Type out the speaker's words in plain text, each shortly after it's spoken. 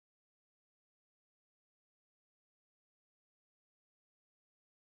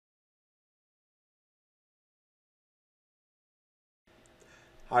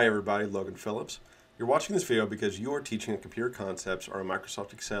Hi everybody, Logan Phillips. You're watching this video because you are teaching a computer concepts or a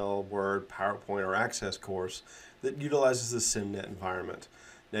Microsoft Excel, Word, PowerPoint, or Access course that utilizes the Simnet environment.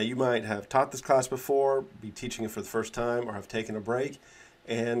 Now you might have taught this class before, be teaching it for the first time, or have taken a break,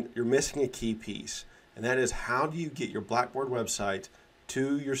 and you're missing a key piece. And that is, how do you get your Blackboard website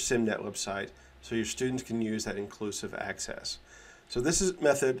to your Simnet website so your students can use that inclusive access? So this is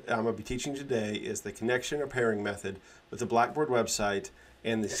method I'm going to be teaching today is the connection or pairing method with the Blackboard website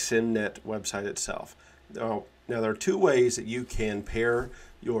and the Simnet website itself. Now there are two ways that you can pair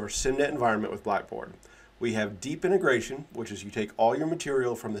your Simnet environment with Blackboard. We have deep integration, which is you take all your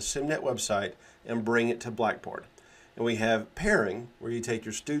material from the Simnet website and bring it to Blackboard. And we have pairing, where you take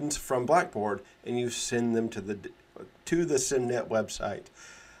your students from Blackboard and you send them to the Simnet website.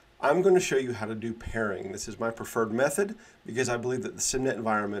 I'm going to show you how to do pairing. This is my preferred method because I believe that the Simnet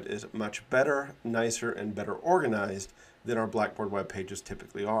environment is much better, nicer, and better organized than our Blackboard web pages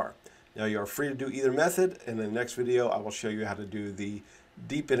typically are. Now you are free to do either method, and in the next video I will show you how to do the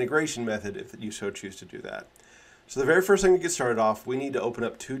deep integration method if you so choose to do that. So the very first thing to get started off, we need to open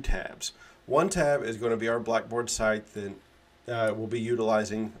up two tabs. One tab is going to be our Blackboard site that we'll be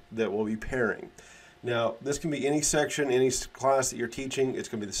utilizing, that we'll be pairing. Now this can be any section, any class that you're teaching, it's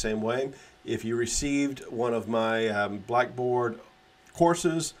going to be the same way. If you received one of my Blackboard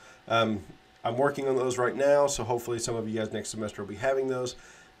courses, I'm working on those right now, so hopefully some of you guys next semester will be having those.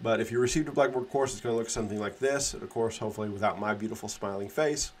 But if you received a Blackboard course, it's going to look something like this. Of course, hopefully without my beautiful smiling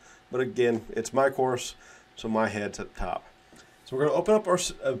face. But again, it's my course, so my head's at the top. So we're going to open up our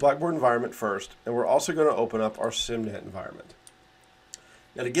Blackboard environment first, and we're also going to open up our Simnet environment.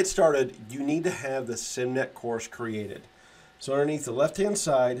 Now to get started, you need to have the Simnet course created. So underneath the left-hand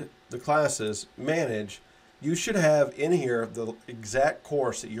side, the classes, manage, you should have in here the exact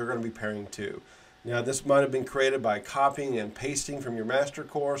course that you're going to be pairing to. Now this might have been created by copying and pasting from your master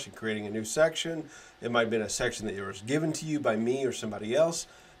course and creating a new section. It might have been a section that was given to you by me or somebody else,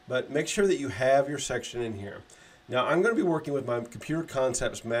 but make sure that you have your section in here. Now I'm going to be working with my Computer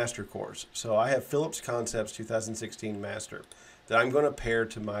Concepts Master course. So I have Phillips Concepts 2016 Master that I'm going to pair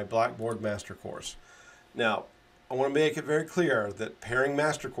to my Blackboard Master course. Now I want to make it very clear that pairing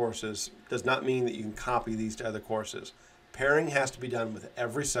master courses does not mean that you can copy these to other courses. Pairing has to be done with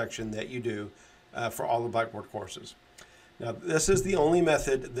every section that you do for all the Blackboard courses. Now this is the only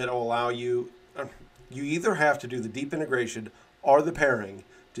method that will allow you, you either have to do the deep integration or the pairing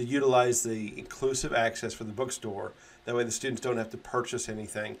to utilize the inclusive access for the bookstore. That way the students don't have to purchase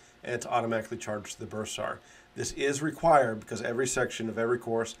anything and it's automatically charged to the bursar. This is required because every section of every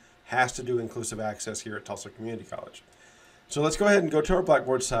course has to do inclusive access here at Tulsa Community College. So let's go ahead and go to our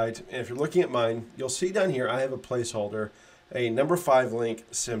Blackboard site, and if you're looking at mine, you'll see down here I have a placeholder, a number 5 link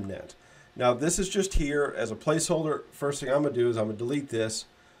Simnet. Now this is just here as a placeholder. First thing I'm going to do is I'm going to delete this,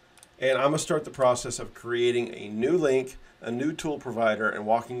 and I'm going to start the process of creating a new link, a new tool provider, and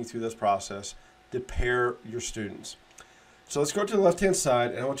walking you through this process to pair your students. So let's go to the left hand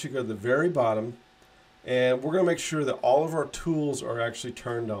side, and I want you to go to the very bottom, and we're going to make sure that all of our tools are actually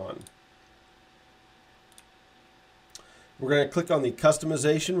turned on. We're going to click on the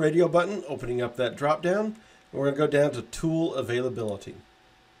customization radio button, opening up that drop down, and we're going to go down to tool availability.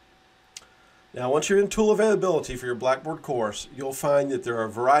 Now once you're in tool availability for your Blackboard course, you'll find that there are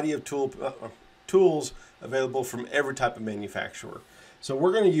a variety of tools available from every type of manufacturer. So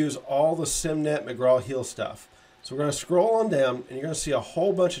we're going to use all the Simnet McGraw Hill stuff. So we're going to scroll on down, and you're going to see a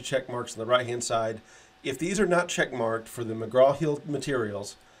whole bunch of check marks on the right hand side. If these are not check marked for the McGraw Hill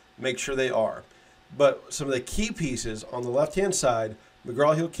materials, make sure they are. But some of the key pieces on the left hand side,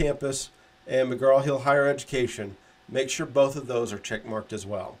 McGraw Hill Campus and McGraw Hill Higher Education, make sure both of those are check marked as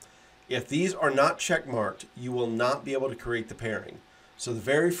well. If these are not check marked, you will not be able to create the pairing. So the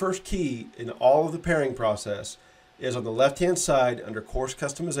very first key in all of the pairing process is on the left hand side under course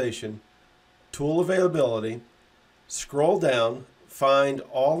customization, tool availability, scroll down, find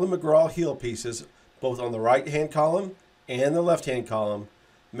all the McGraw Hill pieces both on the right hand column and the left hand column.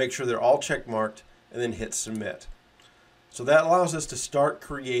 Make sure they're all check marked, and then hit submit. So that allows us to start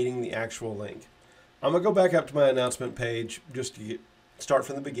creating the actual link. I'm going to go back up to my announcement page just to start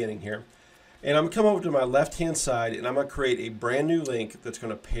from the beginning here, and I'm going to come over to my left hand side, and I'm going to create a brand new link that's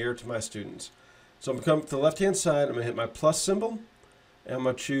going to pair to my students. So I'm going to come to the left hand side, I'm going to hit my plus symbol, and I'm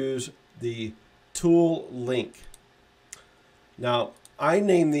going to choose the tool link. Now I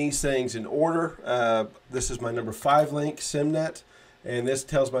name these things in order. This is my number 5 link, Simnet, and this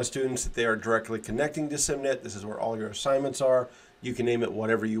tells my students that they are directly connecting to Simnet. This is where all your assignments are. You can name it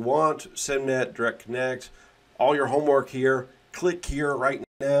whatever you want, Simnet, Direct Connect, all your homework here. Click here right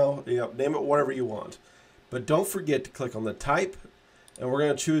now, name it whatever you want. But don't forget to click on the type and we're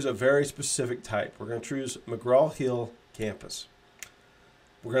going to choose a very specific type. We're going to choose McGraw Hill Campus.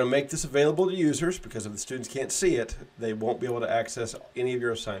 We're going to make this available to users because if the students can't see it, they won't be able to access any of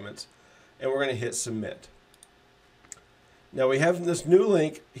your assignments. And we're going to hit submit. Now we have this new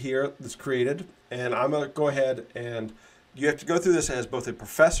link here that's created, and I'm going to go ahead and you have to go through this as both a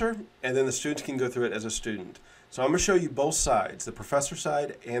professor and then the students can go through it as a student. So I'm going to show you both sides, the professor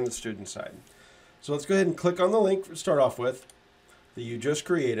side and the student side. So let's go ahead and click on the link to start off with that you just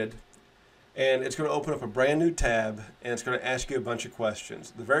created. And it's going to open up a brand new tab and it's going to ask you a bunch of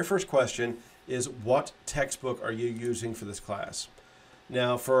questions. The very first question is, what textbook are you using for this class?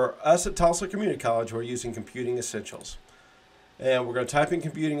 Now for us at Tulsa Community College, we're using Computing Essentials. And we're going to type in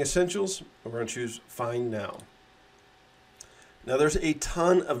Computing Essentials and we're going to choose Find Now. Now there's a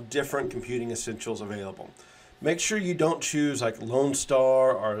ton of different Computing Essentials available. Make sure you don't choose like Lone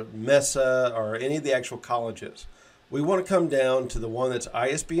Star or Mesa or any of the actual colleges. We want to come down to the one that's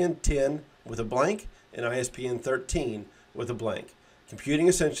ISBN 10 with a blank and ISBN 13 with a blank. Computing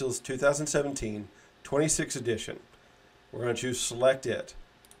Essentials 2017, 26th edition. We're going to choose Select It.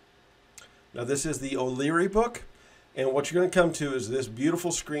 Now this is the O'Leary book, and what you're going to come to is this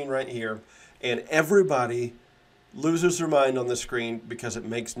beautiful screen right here, and everybody loses their mind on the screen because it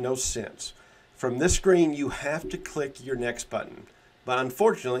makes no sense. From this screen, you have to click your next button, but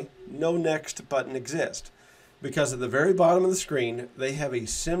unfortunately, no next button exists. Because at the very bottom of the screen, they have a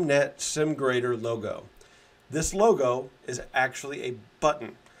Simnet SimGrader logo. This logo is actually a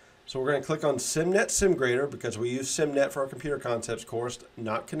button. So we're going to click on Simnet SimGrader because we use Simnet for our computer concepts course,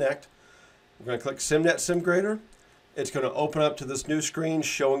 not Connect. We're going to click Simnet SimGrader. It's going to open up to this new screen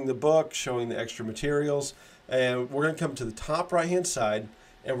showing the book, showing the extra materials. And we're going to come to the top right-hand side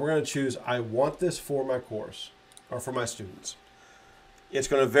and we're going to choose, I want this for my course or for my students. It's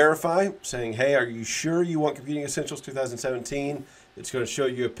going to verify, saying, hey, are you sure you want Computing Essentials 2017? It's going to show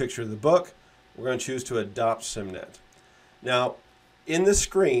you a picture of the book. We're going to choose to adopt Simnet. Now, in this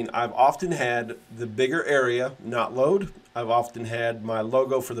screen, I've often had the bigger area not load. I've often had my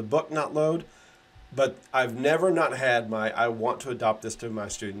logo for the book not load. But I've never not had my I want to adopt this to my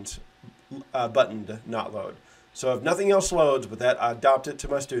students button to not load. So if nothing else loads but that I adopt it to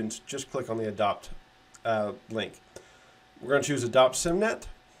my students, just click on the adopt link. We're going to choose Adopt Simnet.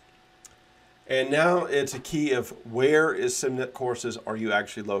 And now it's a key of where is Simnet courses are you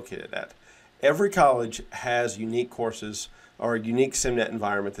actually located at. Every college has unique courses or a unique Simnet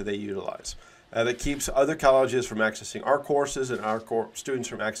environment that they utilize. That keeps other colleges from accessing our courses and our students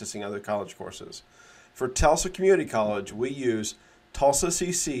from accessing other college courses. For Tulsa Community College, we use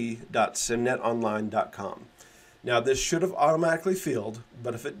tulsacc.simnetonline.com. Now this should have automatically filled,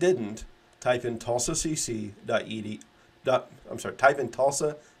 but if it didn't, type in tulsacc.edu. Type in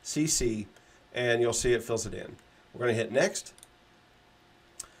Tulsa CC and you'll see it fills it in. We're going to hit next.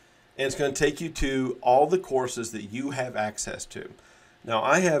 And it's going to take you to all the courses that you have access to. Now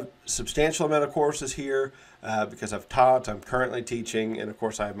I have substantial amount of courses here because I've taught, I'm currently teaching, and of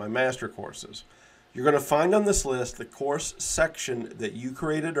course I have my master courses. You're going to find on this list the course section that you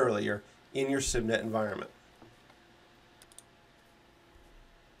created earlier in your Simnet environment.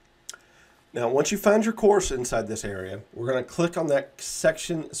 Now, once you find your course inside this area, we're going to click on that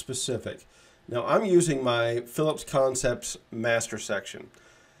section specific. Now, I'm using my Phillips Concepts Master section.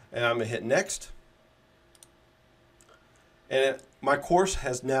 And I'm going to hit Next. And my course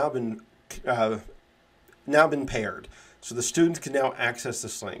has now been paired. So the students can now access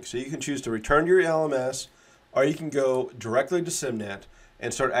this link. So you can choose to return to your LMS, or you can go directly to Simnet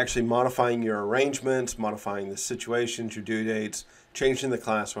and start actually modifying your arrangements, modifying the situations, your due dates, changing the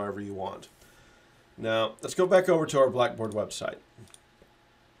class however you want. Now, let's go back over to our Blackboard website.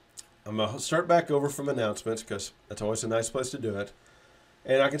 I'm going to start back over from announcements because that's always a nice place to do it.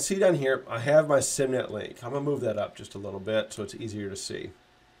 And I can see down here, I have my Simnet link. I'm going to move that up just a little bit so it's easier to see.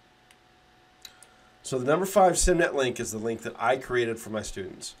 So the number 5 Simnet link is the link that I created for my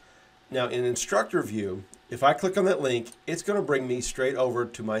students. Now in instructor view, if I click on that link, it's going to bring me straight over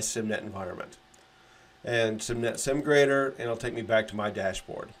to my Simnet environment. And Simnet SimGrader, and it'll take me back to my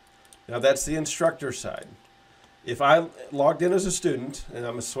dashboard. Now that's the instructor side. If I logged in as a student, and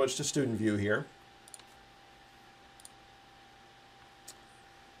I'm going to switch to student view here.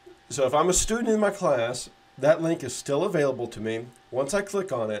 So if I'm a student in my class, that link is still available to me. Once I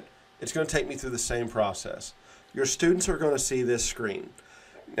click on it, it's going to take me through the same process. Your students are going to see this screen.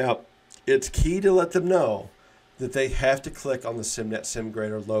 Now, it's key to let them know that they have to click on the Simnet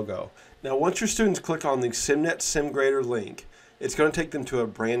SimGrader logo. Now, once your students click on the Simnet SimGrader link, it's going to take them to a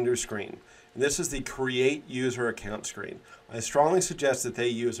brand new screen. And this is the Create User Account screen. I strongly suggest that they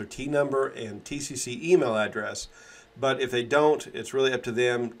use their T number and TCC email address But if they don't, it's really up to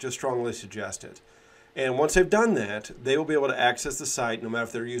them. Just strongly suggest it. And once they've done that, they will be able to access the site no matter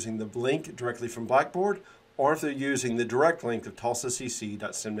if they're using the link directly from Blackboard or if they're using the direct link of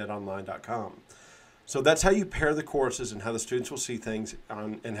tulsacc.simnetonline.com. So that's how you pair the courses and how the students will see things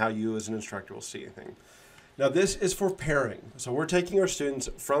and how you as an instructor will see anything. Now this is for pairing. So we're taking our students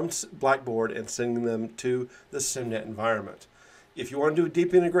from Blackboard and sending them to the Simnet environment. If you want to do a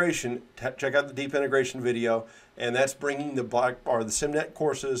deep integration, check out the deep integration video, and that's bringing the Simnet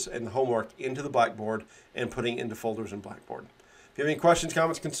courses and the homework into the Blackboard and putting it into folders in Blackboard. If you have any questions,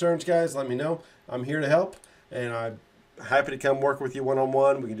 comments, concerns, guys, let me know. I'm here to help, and I'm happy to come work with you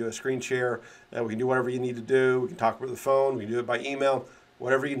one-on-one. We can do a screen share, we can do whatever you need to do. We can talk over the phone, we can do it by email,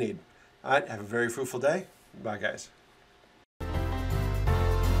 whatever you need. All right, have a very fruitful day. Bye, guys.